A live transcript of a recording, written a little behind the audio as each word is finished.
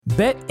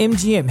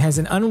BetMGM has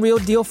an unreal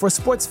deal for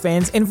sports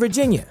fans in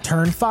Virginia.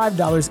 Turn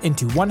 $5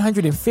 into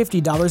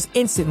 $150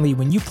 instantly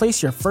when you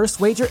place your first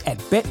wager at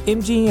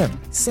BetMGM.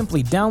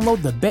 Simply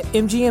download the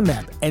BetMGM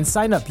app and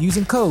sign up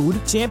using code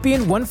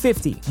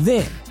Champion150.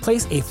 Then,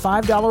 place a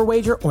 $5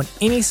 wager on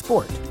any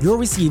sport. You'll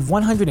receive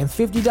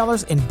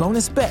 $150 in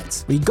bonus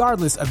bets,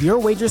 regardless of your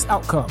wager's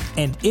outcome.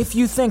 And if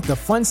you think the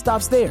fun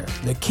stops there,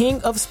 the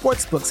King of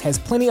Sportsbooks has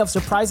plenty of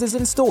surprises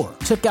in store.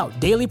 Check out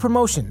daily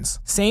promotions,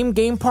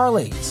 same-game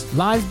parlays,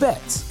 live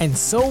bets, and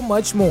so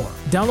much more.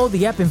 Download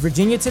the app in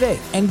Virginia today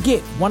and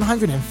get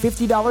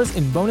 $150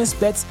 in bonus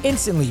bets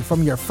instantly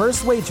from your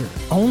first wager.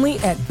 Only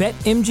at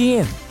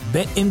BetMGM.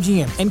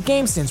 BetMGM and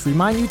GameSense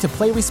remind you to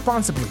play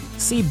responsibly.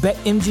 See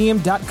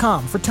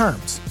BetMGM.com for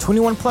terms.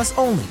 21 plus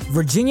only.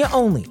 Virginia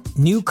only.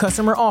 New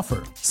customer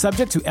offer.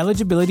 Subject to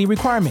eligibility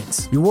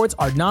requirements. Rewards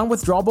are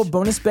non-withdrawable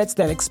bonus bets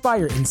that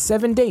expire in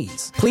 7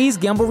 days. Please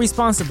gamble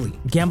responsibly.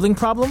 Gambling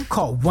problem?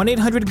 Call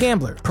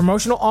 1-800-GAMBLER.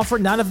 Promotional offer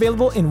not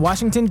available in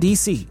Washington,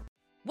 D.C.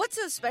 What's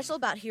so special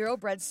about Hero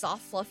Bread's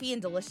soft, fluffy,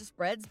 and delicious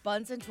breads,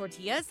 buns, and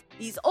tortillas?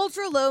 These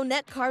ultra-low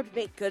net-carb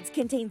baked goods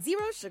contain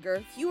zero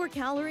sugar, fewer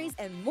calories,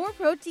 and more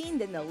protein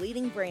than the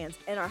leading brands,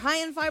 and are high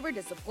in fiber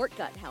to support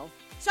gut health.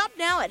 Shop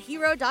now at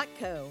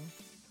hero.co.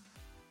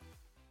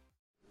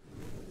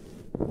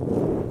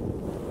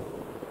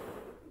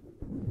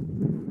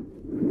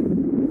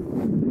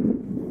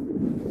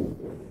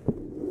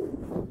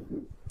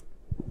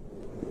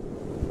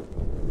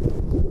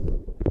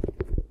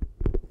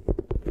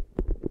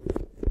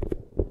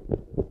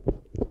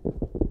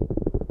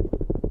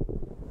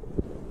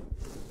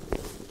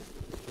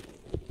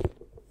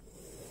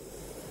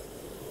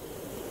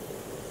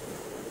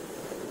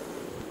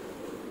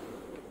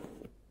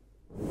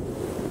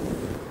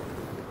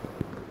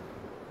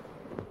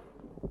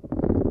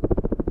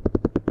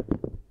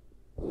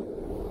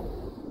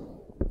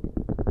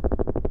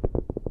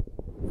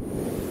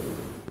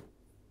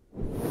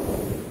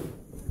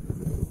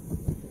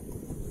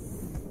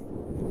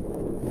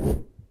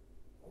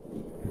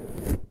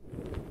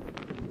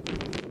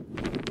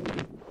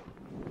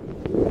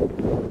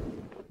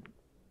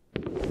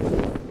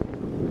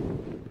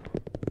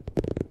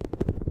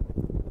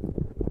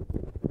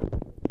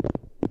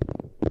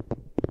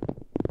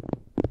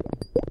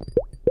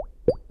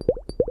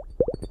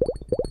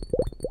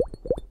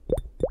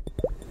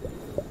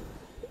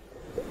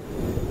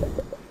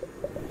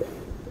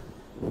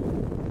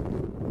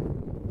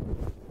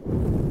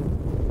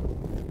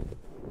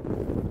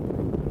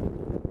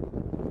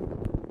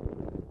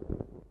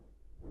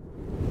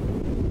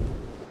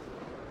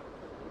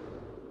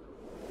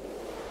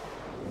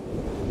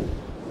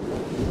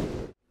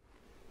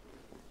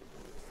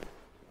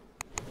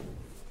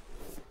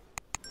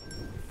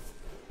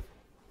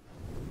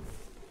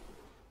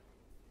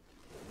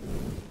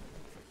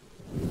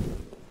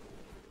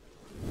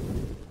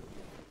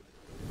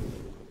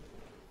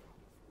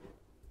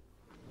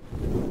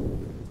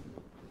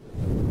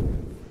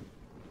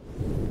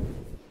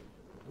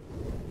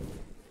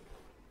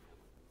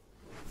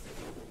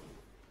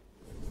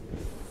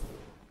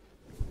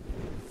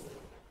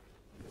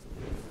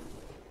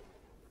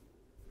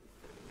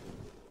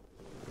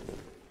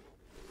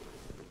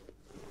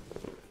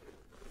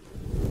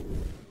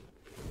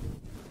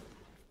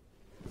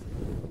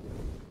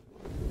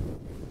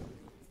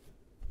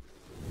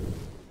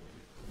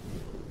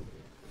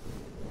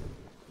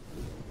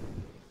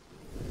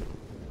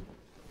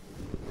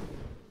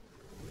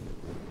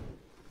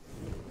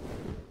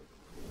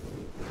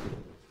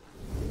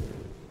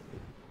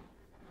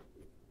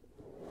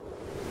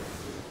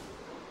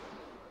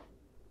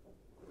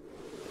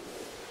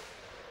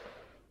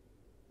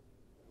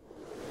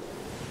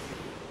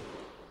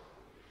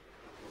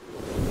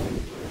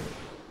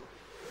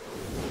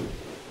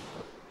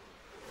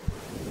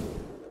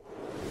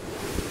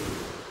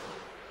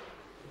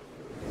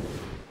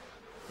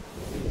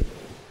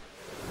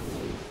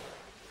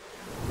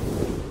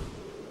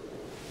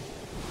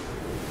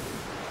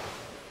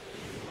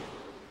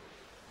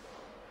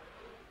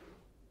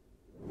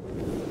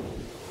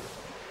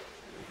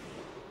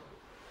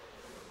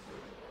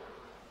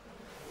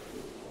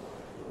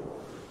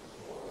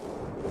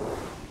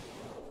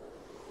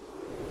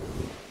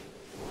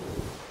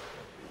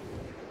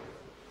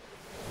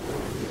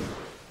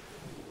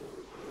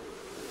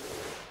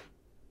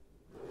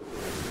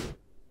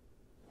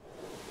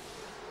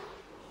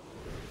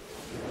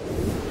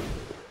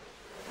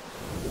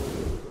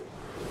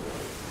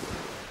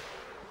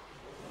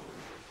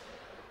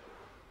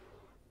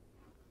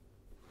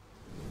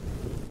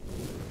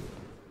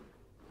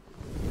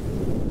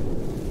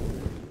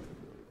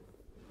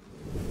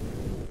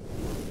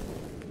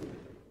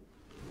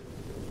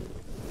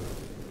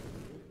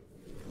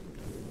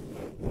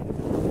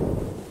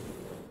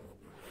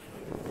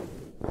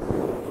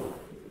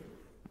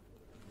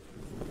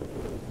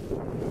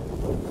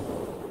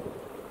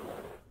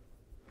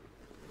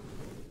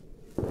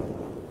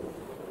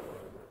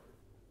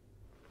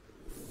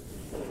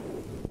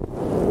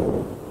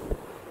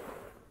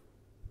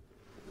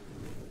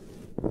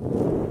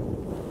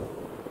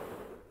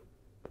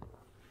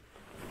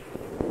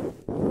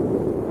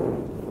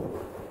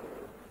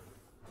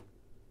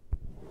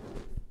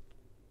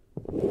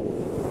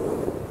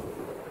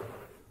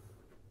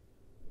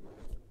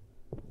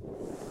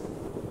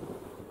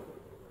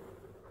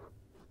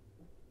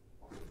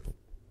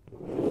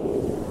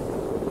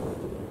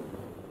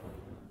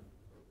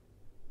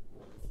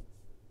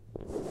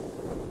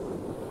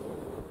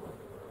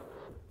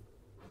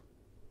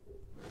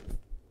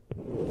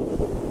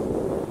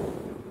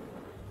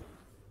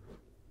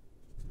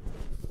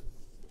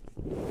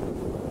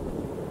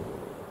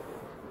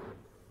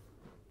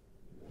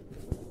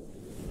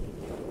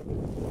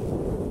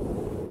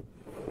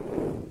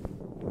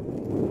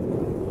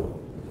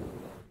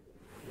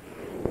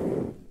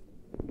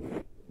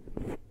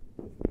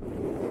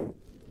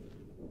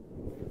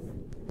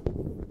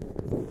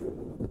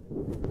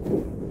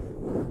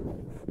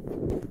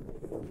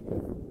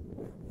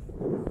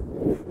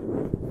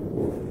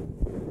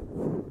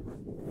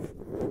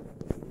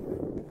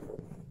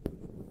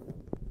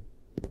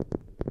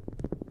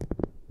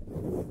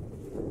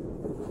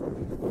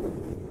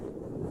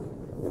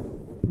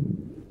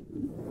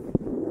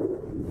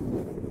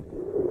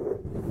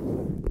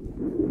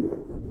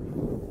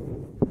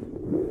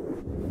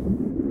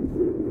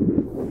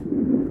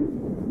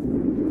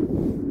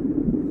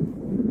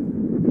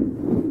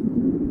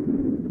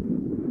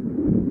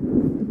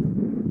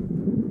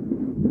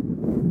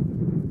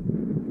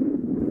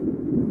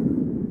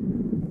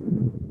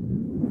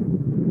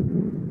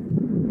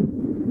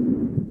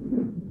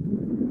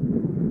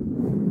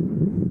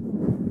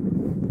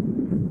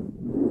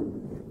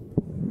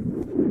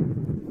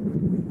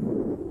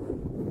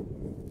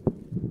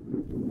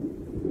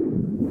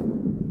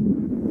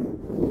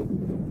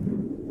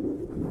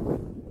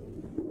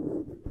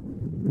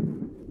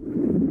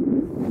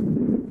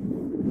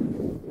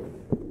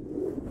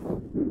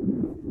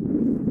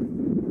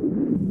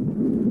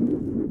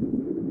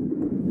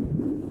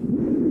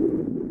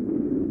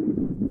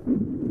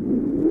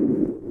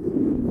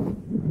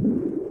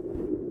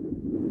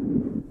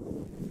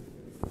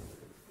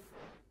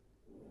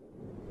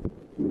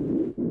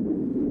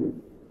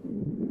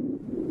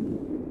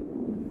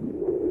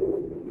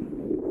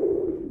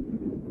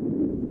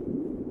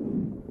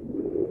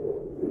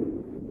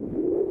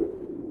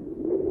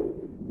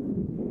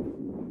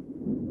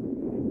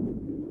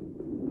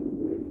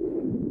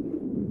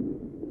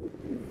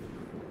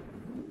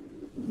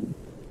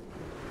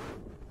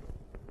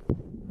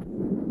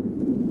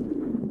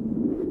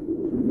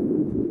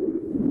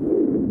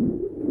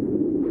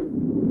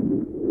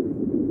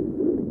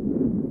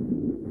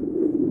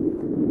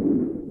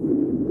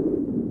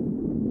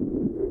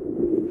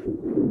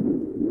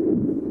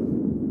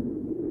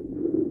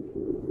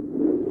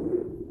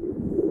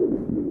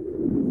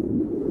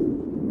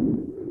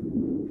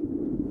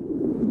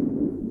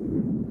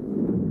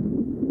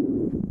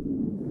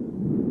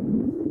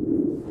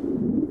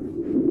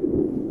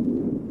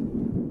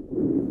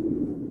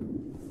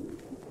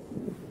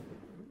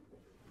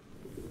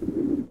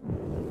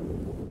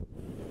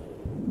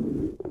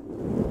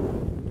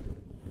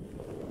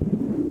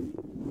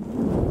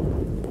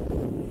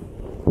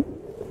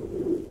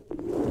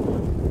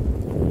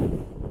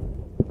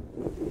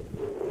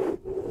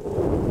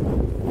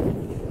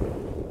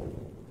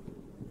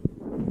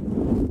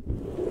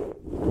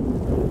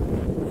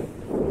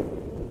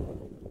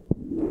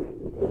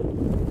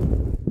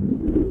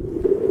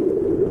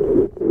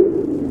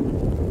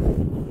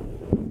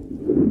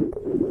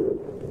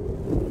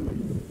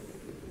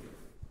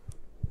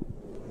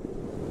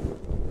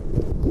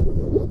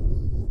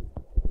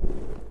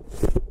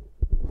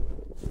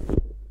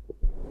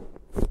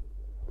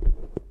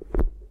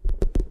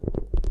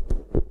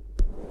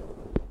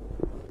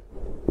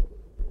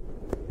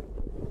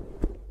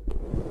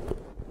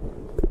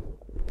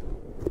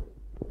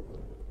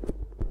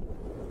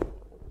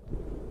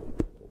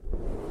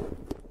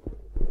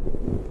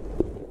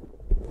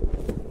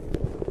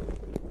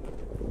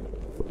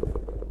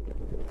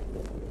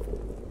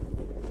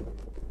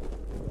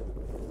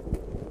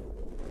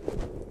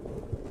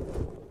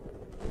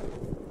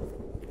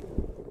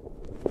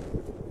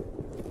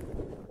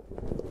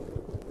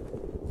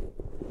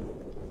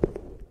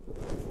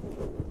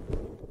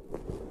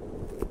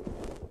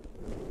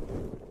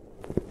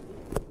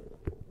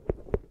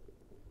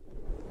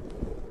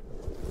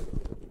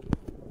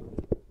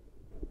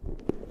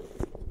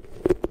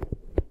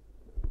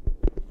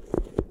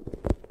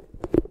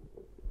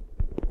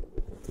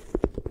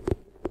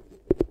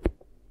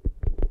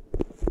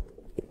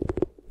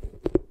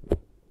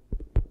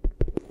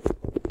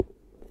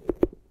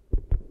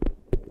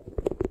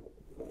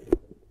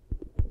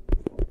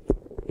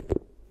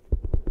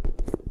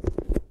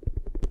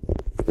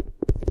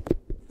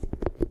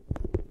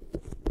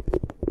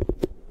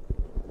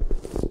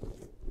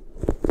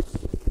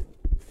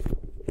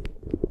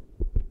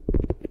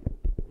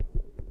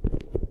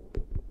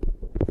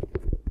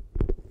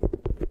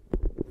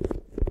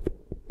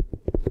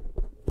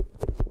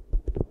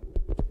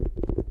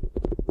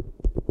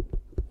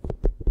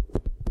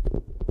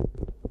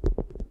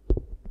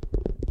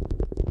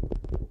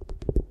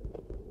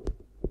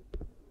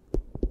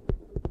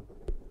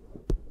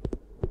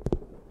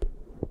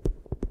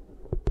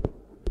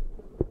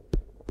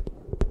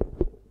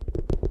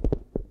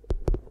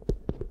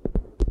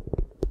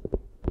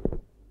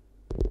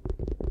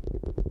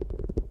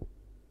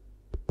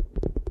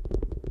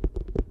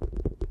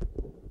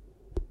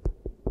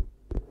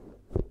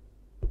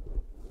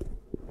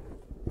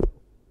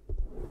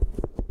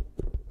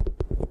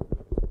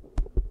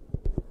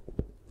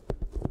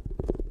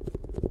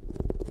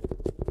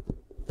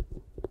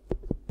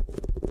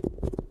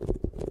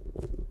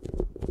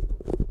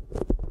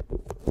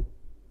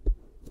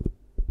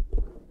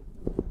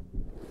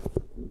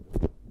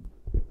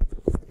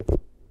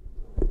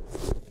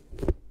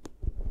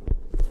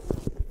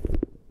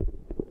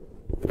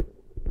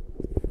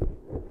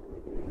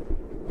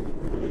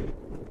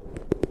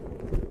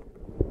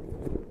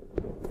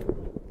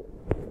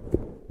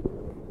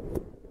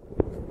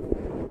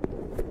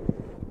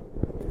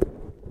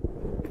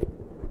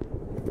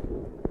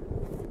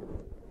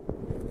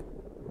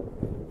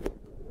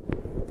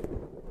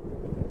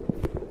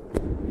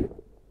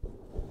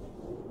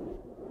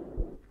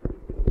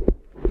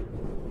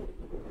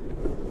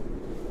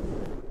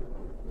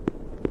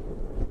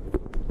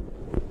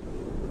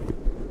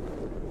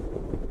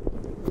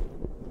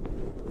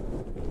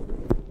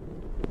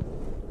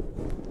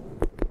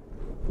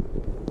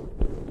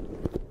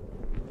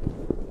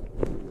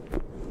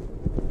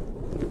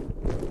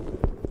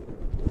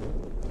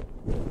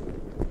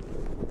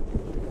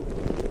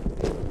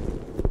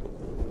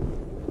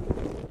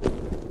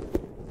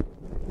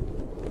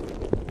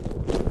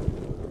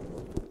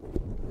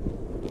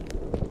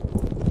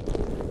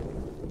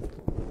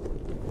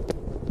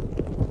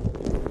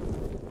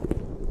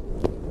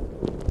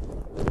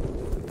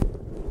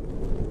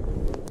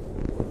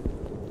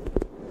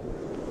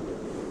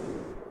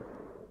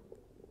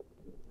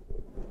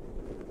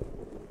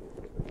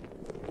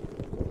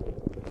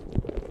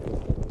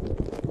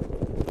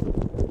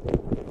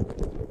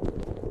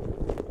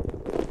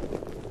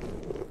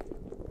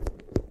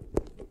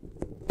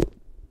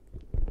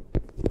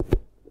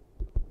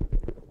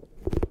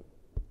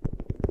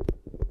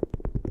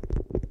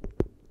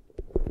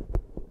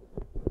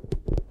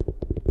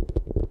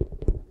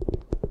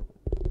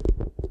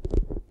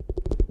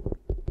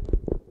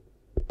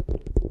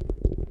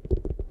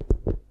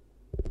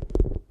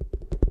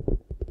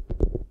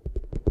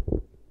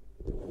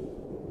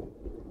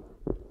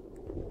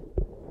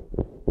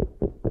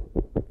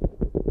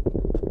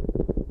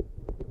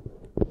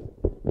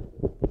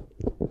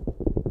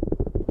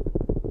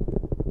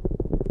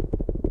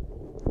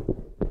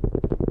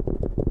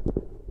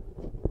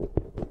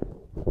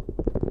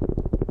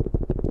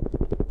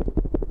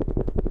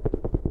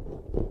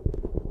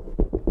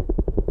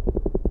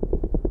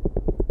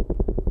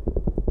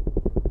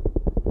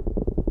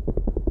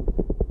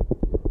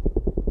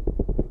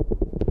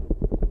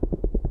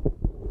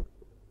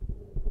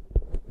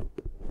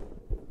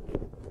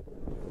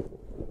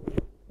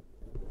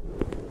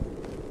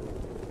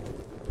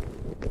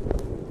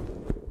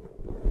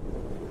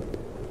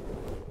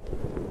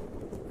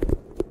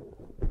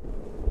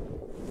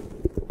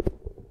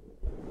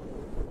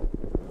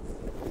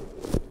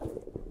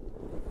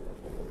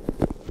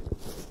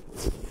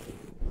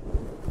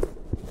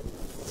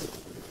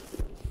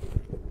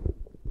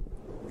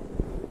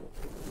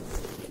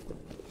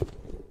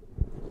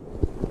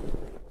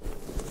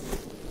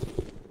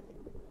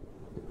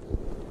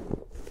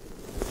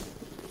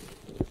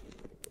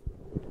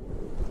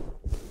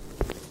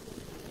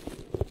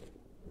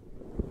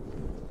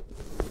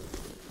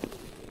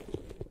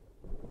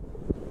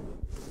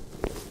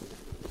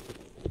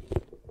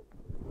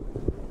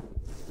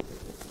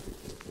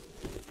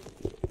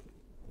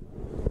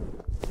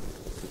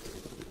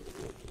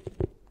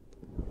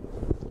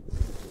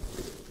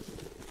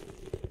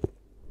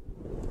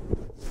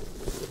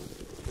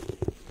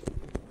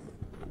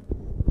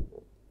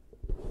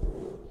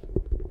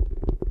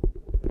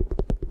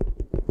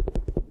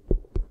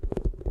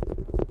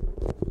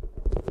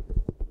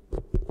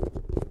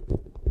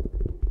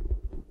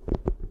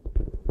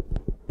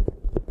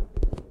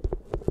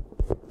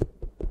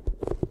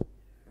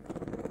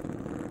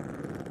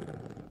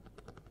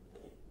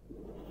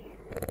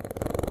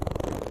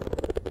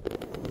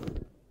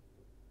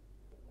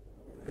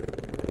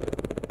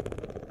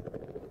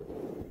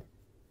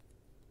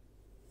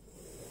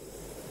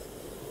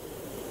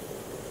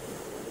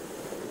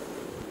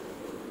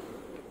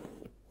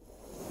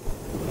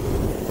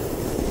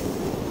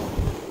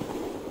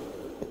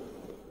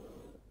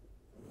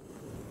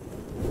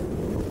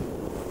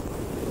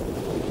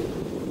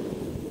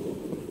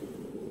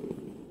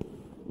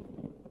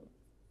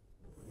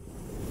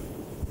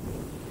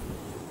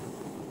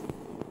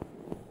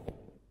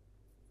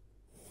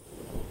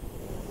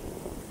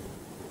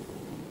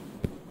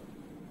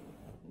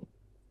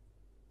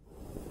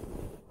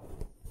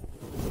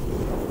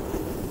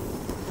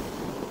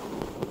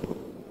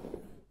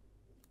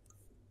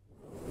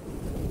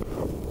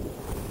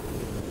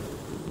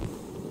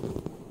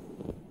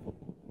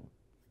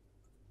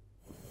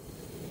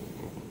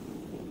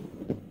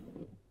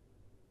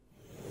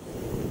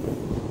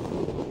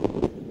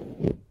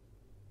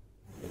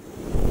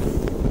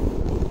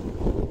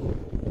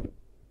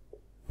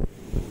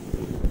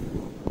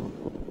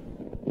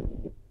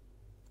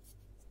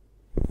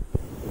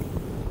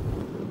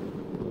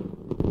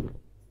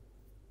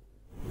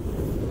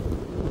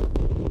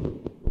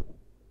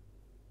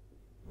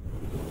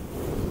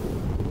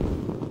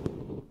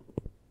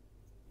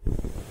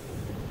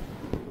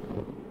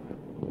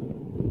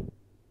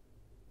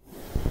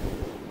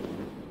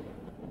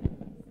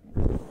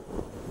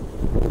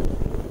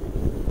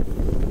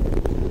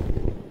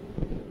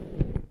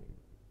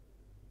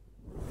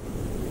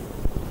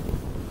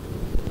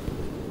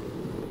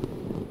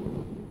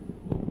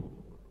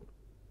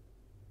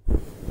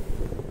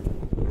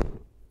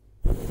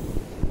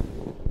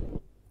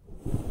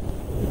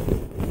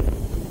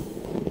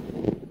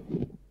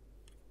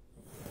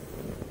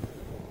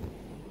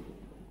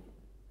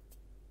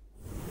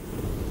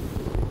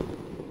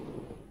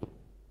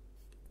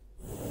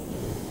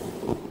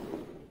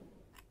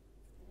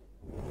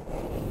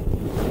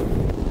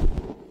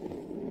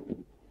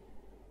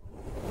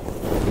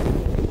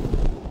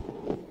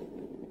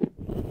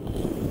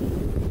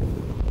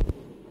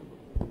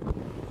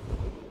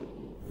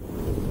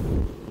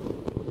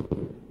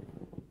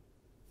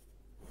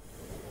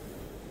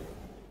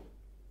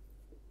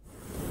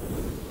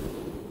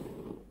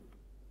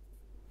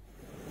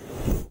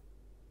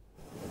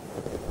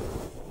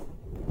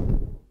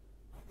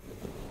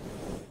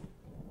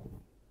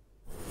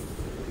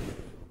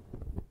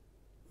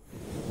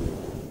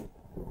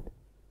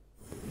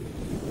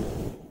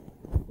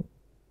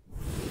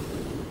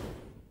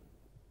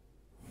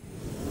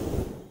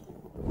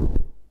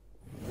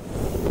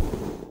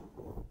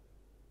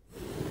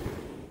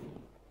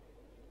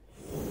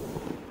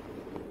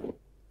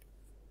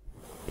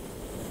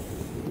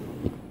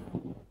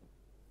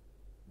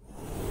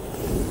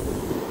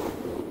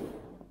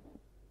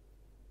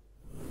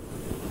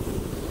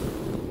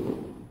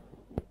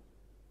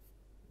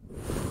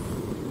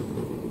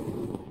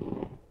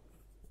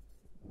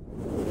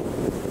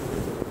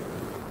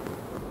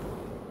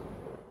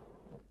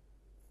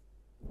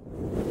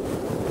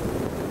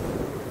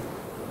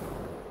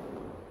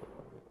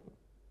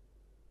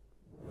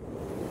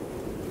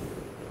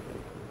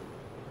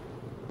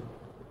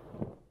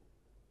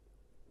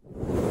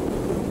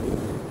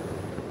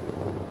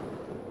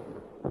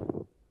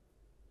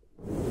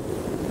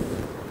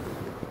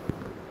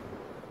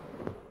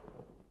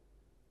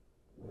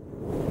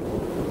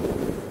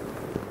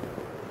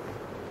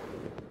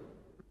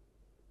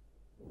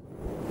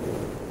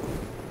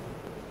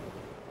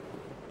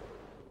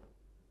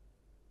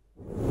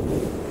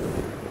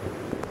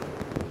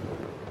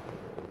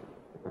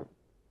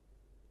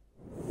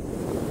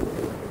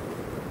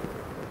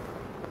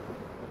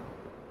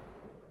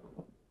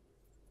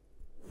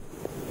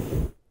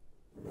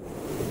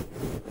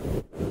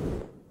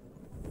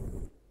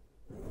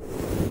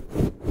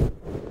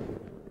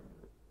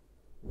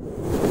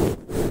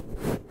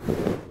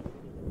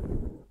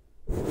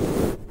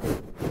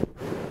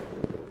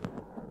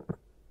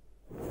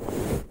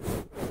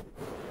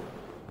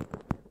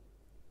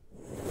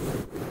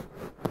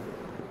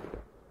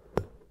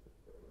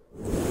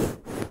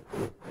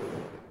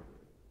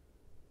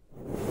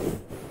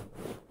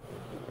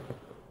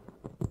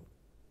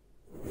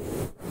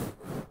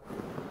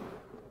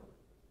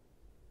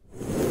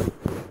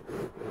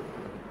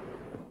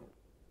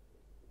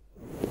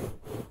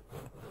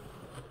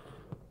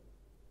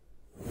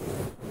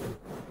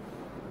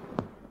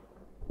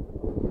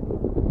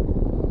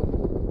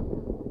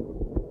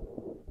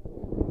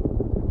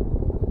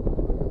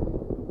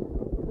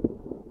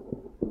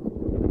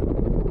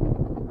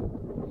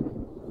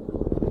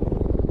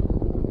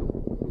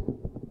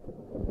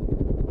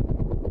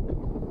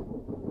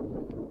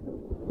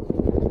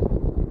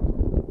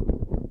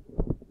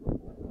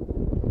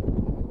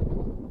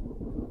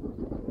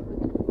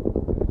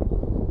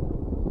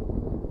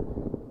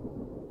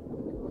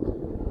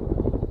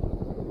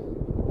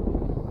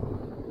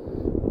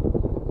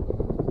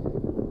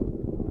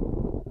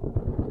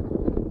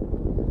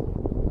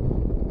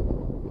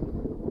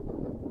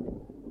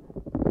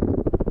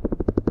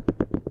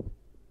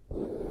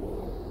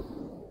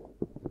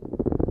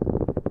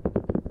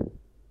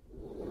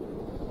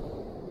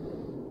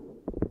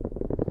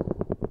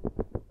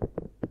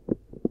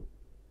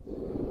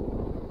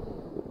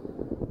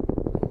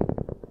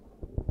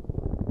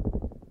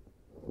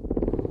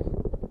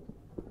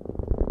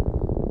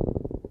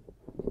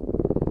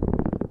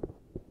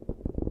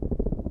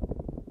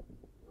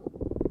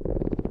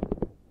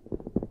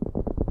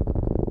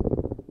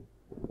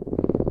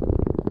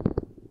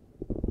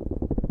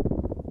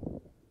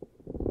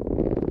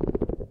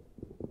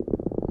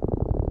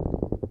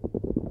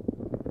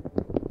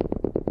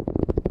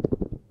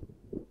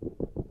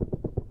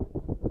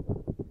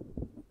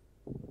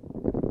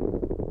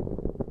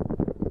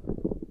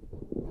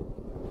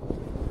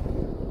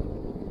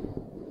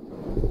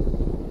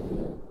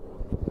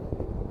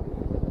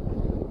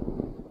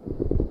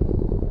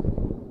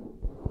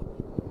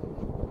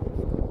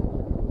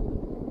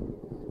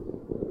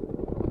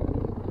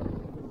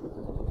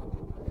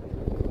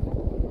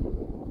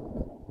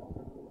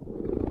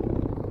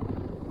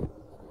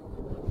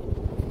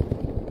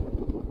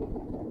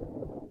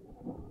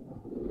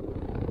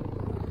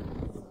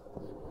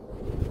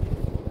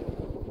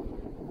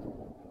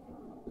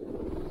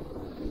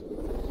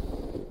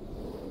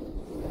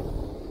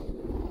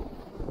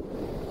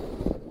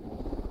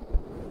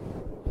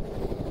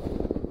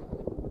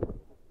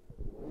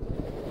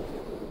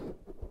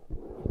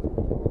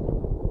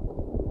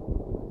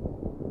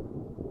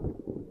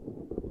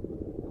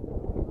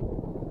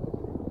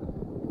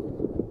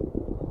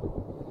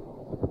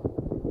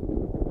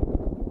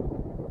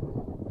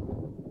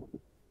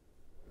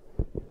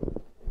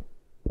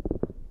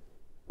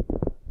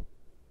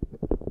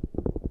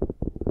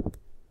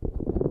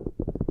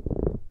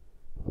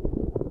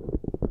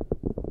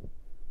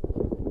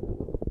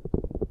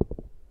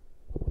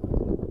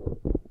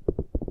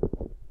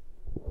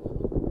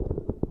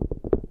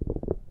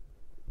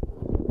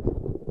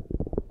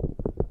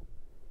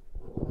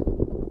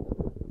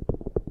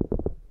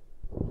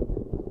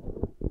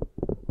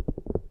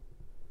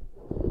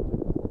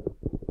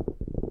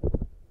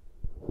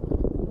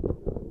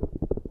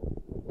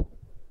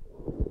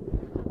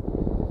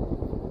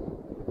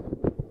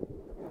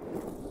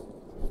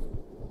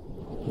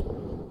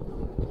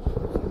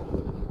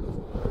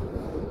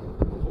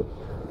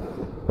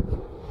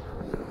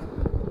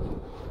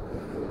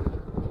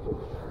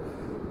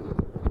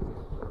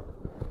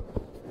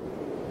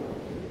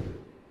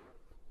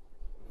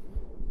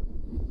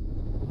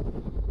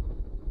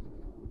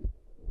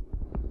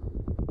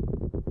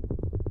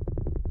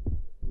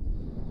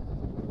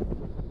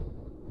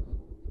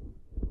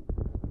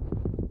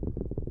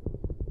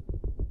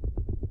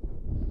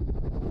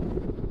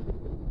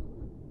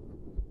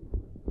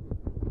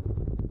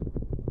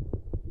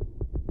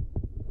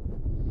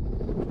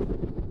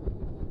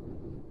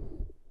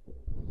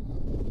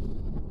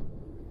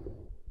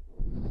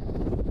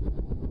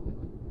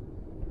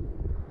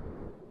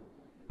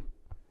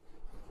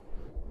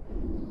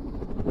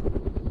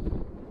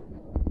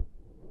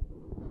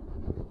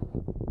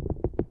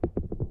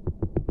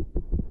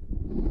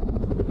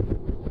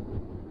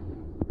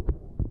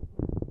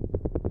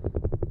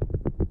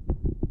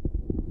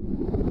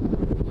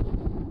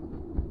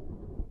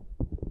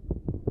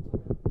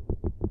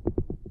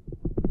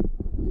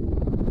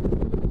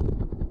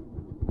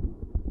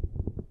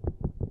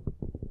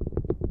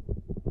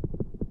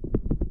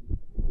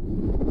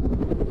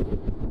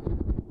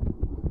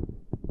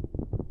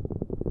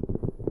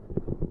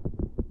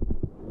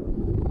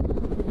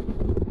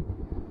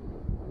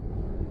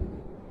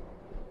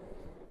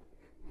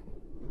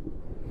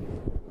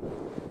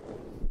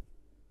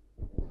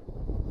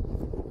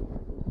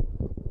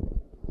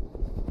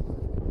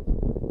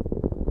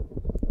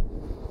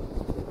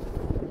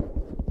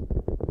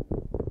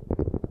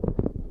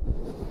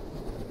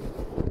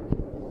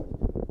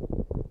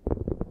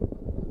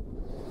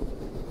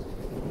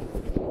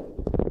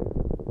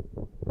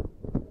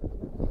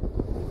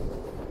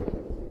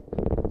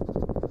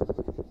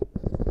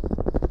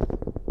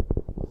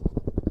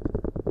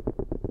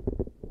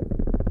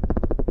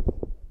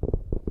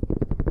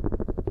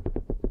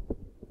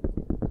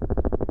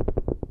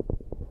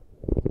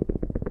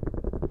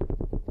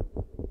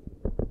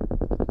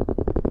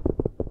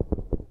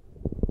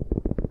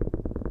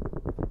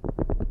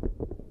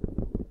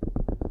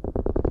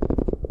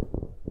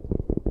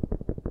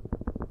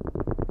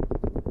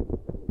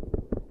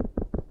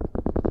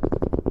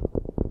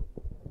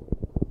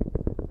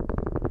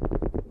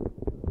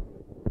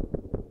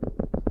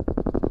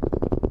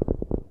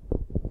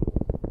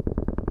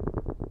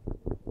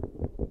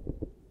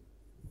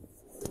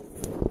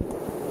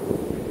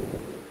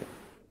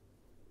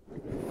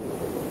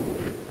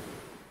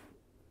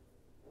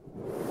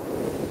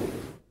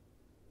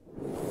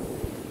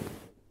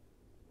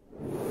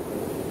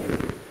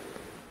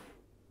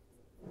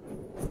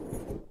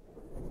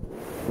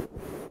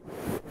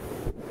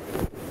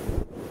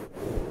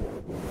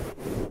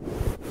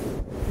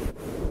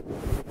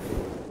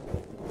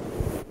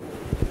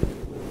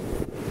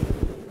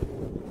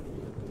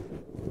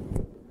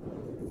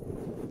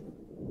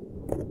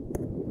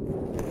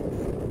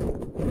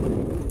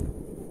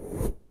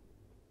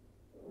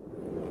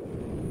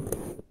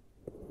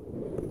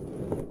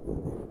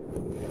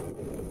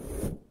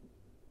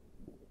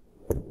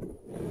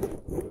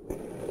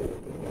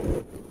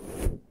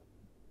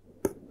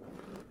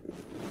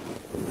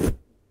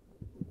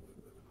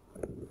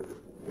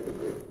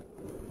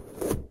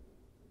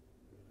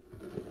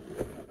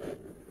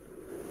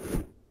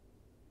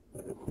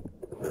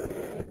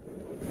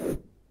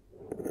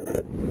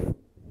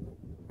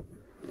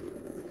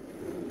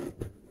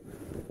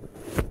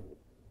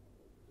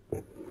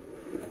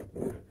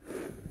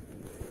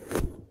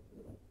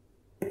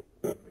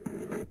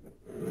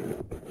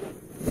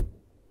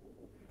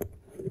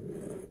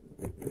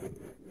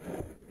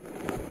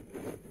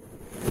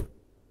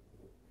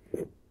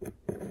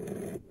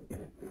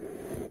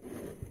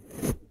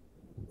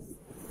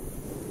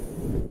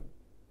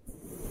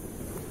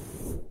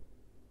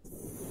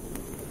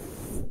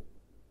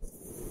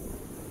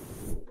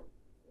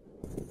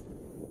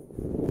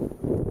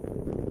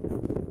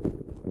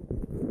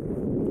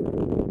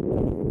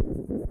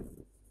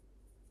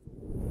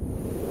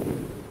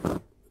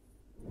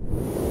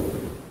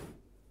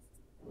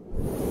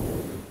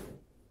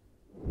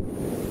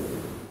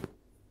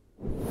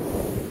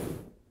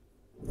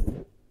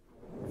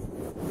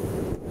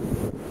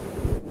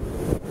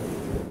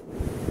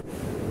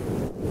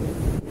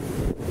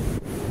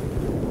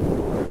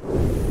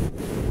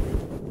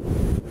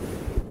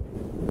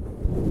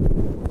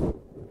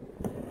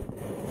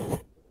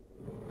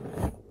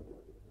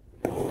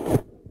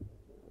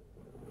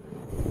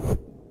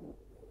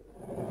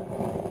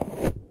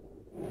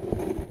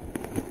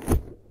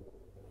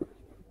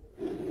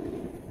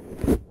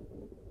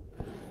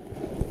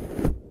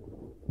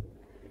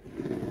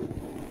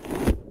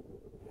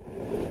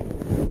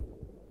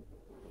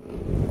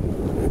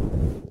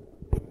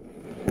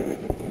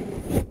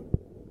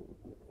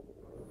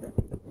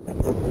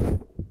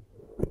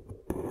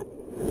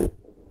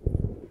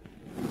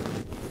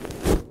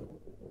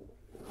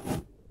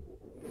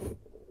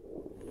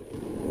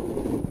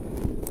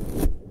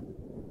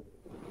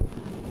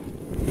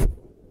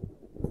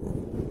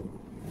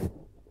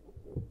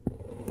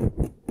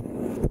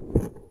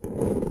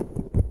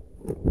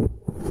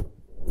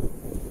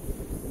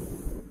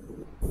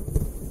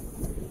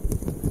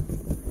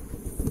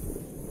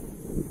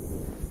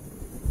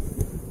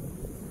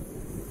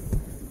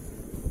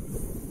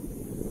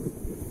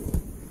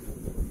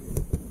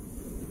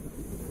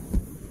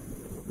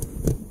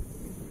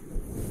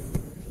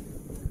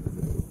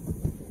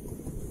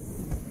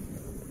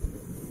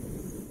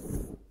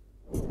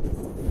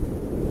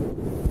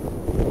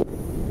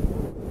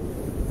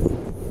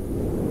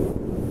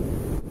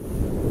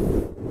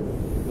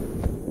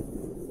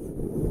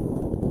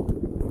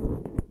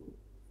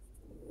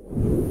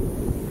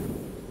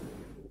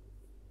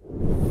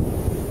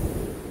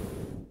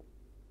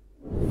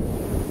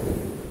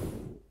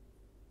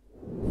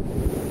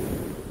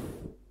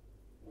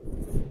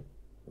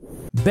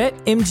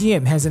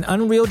 BetMGM has an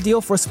unreal deal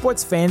for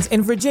sports fans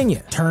in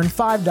Virginia. Turn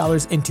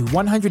 $5 into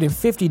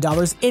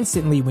 $150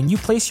 instantly when you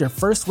place your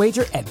first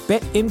wager at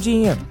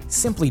BetMGM.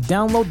 Simply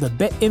download the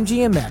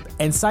BetMGM app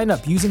and sign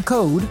up using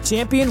code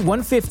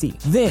Champion150.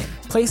 Then,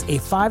 place a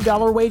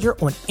 $5 wager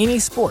on any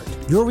sport.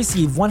 You'll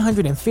receive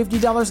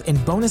 $150 in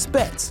bonus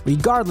bets,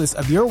 regardless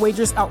of your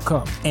wager's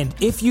outcome. And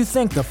if you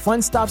think the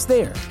fun stops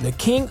there, the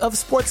King of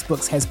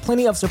Sportsbooks has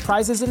plenty of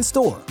surprises in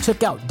store.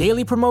 Check out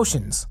daily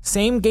promotions,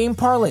 same-game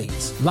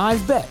parlays, live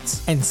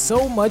bets, and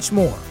so much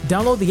more.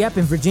 Download the app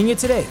in Virginia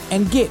today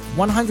and get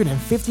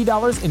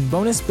 $150 in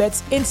bonus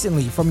bets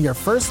instantly from your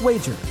first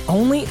wager.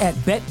 Only at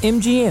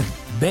BetMGM.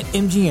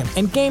 BetMGM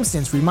and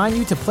GameSense remind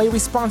you to play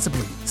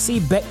responsibly. See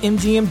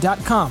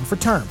BetMGM.com for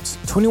terms.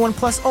 21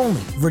 plus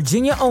only.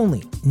 Virginia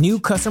only. New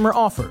customer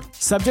offer.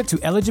 Subject to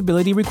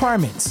eligibility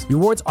requirements.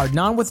 Rewards are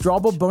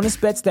non-withdrawable bonus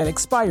bets that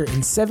expire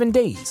in 7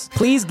 days.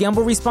 Please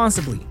gamble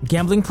responsibly.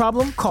 Gambling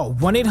problem? Call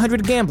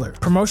 1-800-GAMBLER.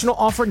 Promotional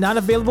offer not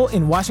available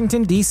in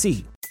Washington,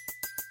 D.C.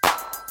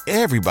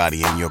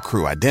 Everybody in your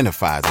crew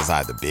identifies as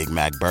either Big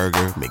Mac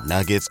Burger,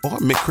 McNuggets, or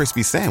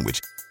McCrispy Sandwich.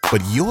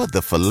 But you're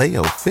the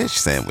Filet-O-Fish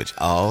Sandwich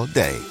all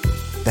day.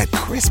 That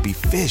crispy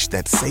fish,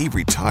 that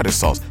savory tartar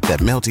sauce, that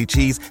melty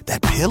cheese,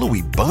 that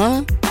pillowy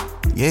bun.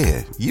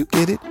 Yeah, you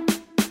get it.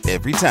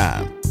 Every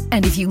time.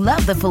 And if you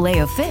love the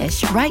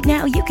Filet-O-Fish, right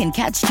now you can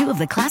catch 2 of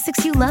the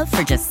classics you love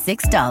for just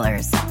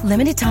 $6.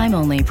 Limited time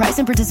only. Price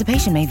and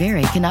participation may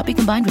vary. Cannot be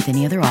combined with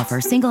any other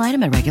offer. Single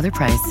item at regular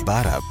price.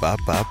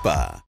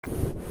 Ba-da-ba-ba-ba.